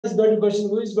is going to question.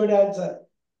 Who is going to answer?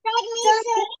 Sir,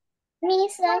 me,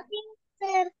 sir.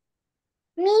 Sir.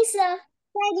 Me, sir.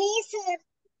 Sir, me, sir.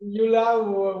 You'll have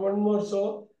one more.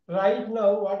 So right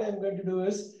now, what I'm going to do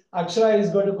is Akshara is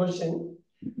going to question.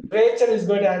 Rachel is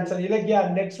going to answer. You're like,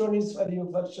 yeah, next one is for you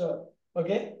for sure.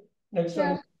 Okay? Next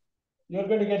one. You're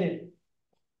going to get it.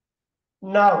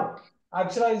 Now,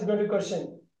 Akshara is going to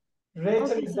question.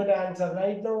 Rachel is going to answer.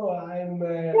 Right now, I'm.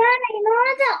 Sir, I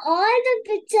know all the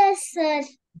pictures, sir.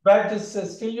 But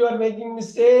still, you are making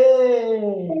mistakes.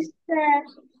 Yes, sir.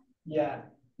 Yeah,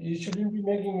 you shouldn't be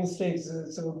making mistakes.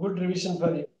 It's a good revision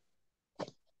for you.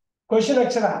 Question,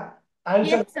 Akshara.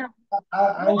 Answer. Yes, sir.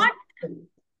 Answer.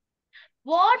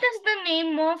 What is the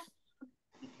name of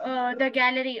the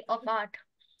gallery of art?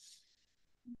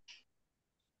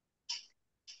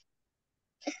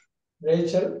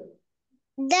 Rachel.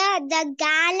 The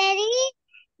gallery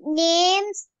name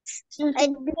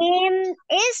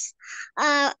is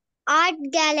art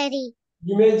gallery.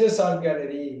 Images Art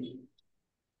Gallery.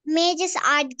 Images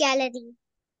art gallery.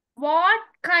 What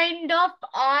kind of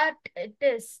art it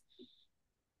is?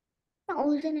 The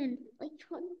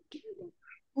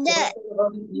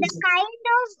kind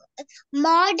of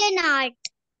modern art.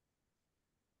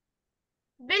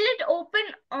 Will it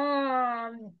open?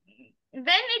 When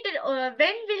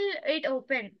will it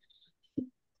open?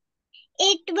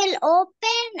 It will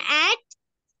open at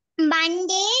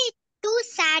Monday to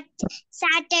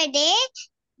Saturday,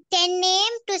 10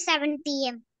 a.m. to 7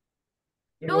 p.m.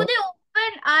 Do they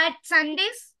open at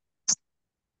Sundays?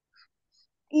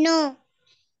 No,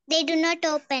 they do not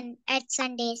open at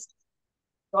Sundays.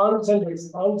 On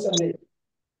Sundays. On Sunday.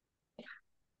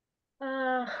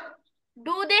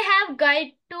 Do they have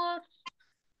guide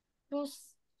tours?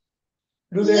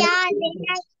 Do they? Yeah, they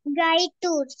have guide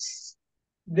tours.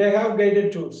 They have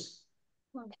guided tours.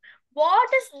 What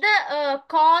is the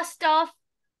cost of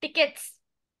tickets?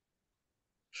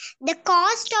 The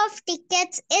cost of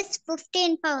tickets is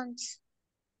 15 pounds.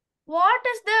 What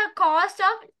is the cost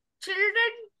of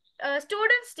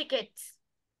students' tickets?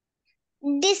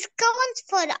 Discounts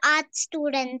for art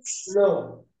students.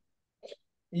 No.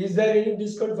 Is there any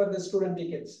discount for the student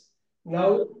tickets?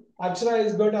 Now, Akshara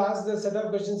is going to ask the set of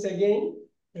questions again.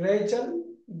 Rachel,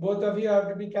 both of you have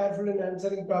to be careful in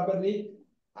answering properly.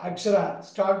 Akshara,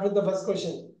 start with the first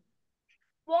question.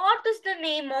 What is the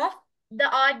name of the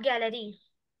art gallery?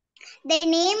 The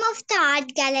name of the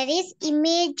art gallery is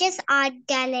Images Art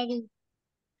Gallery.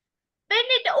 When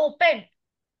it open?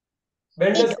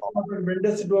 When does it open? When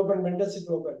does it open? When does it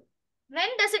open?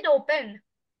 When does it open?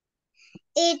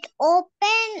 It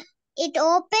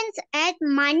opens at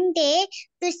Monday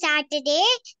to Saturday,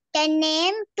 10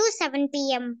 a.m. to 7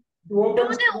 p.m. Do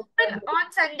they open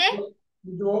on Sunday?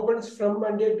 It opens from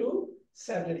Monday to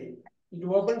Saturday. It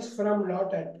opens from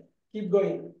not at. Keep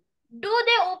going. Do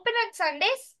they open on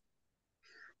Sundays?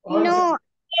 No,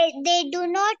 they do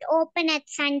not open at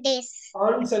Sundays.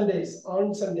 On Sundays.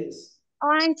 On Sundays.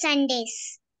 On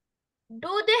Sundays.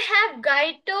 Do they have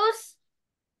guide tours?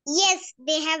 Yes,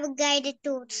 they have guided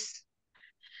tours.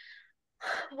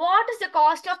 What is the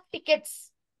cost of tickets?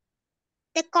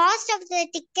 The cost of the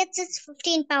tickets is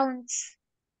 15 pounds.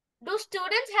 Do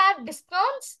students have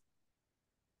discounts?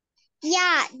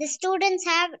 Yeah, the students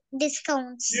have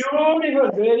discounts.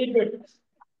 Beautiful, very good.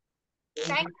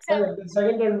 Thanks, sir. The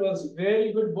second one was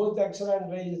very good, both Akshara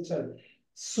and Rachel.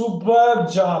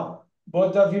 Superb job.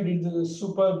 Both of you did the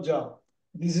superb job.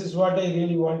 This is what I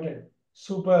really wanted.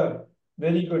 Superb.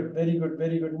 Very good, very good,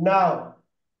 very good. Now,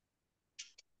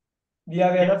 we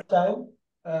have enough time.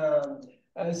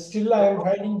 Still, I am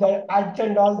finding that at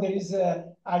and all there is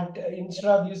at instead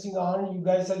of using on, you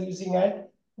guys are using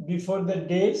at before the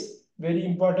days. Very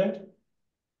important.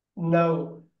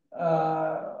 Now,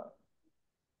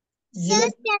 Sir,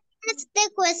 can I ask the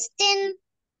question?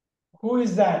 who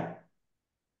is that?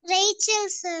 Rachel,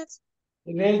 sir.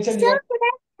 Rachel. Sir, could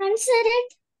I answer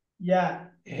it? Yeah.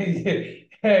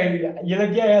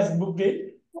 Yelagya has booked it.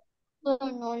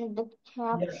 On the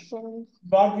captions.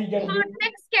 What we can do?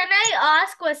 Next, can I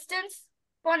ask questions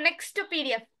for next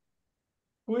PDF?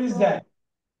 Who is that?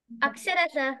 Akshara,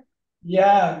 sir.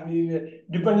 Yeah,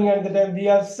 depending on the time, we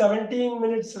have 17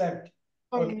 minutes left.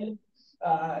 Okay.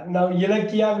 Now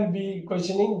Yelakia will be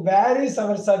questioning, where is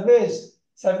our service?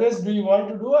 Service, do you want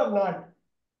to do or not?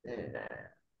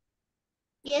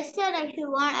 Yes, sir.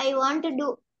 I want to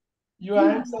do. You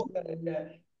answer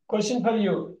the question for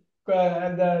you.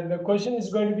 The question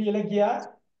is going to be Yelakia,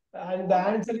 and the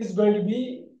answer is going to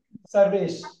be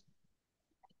service.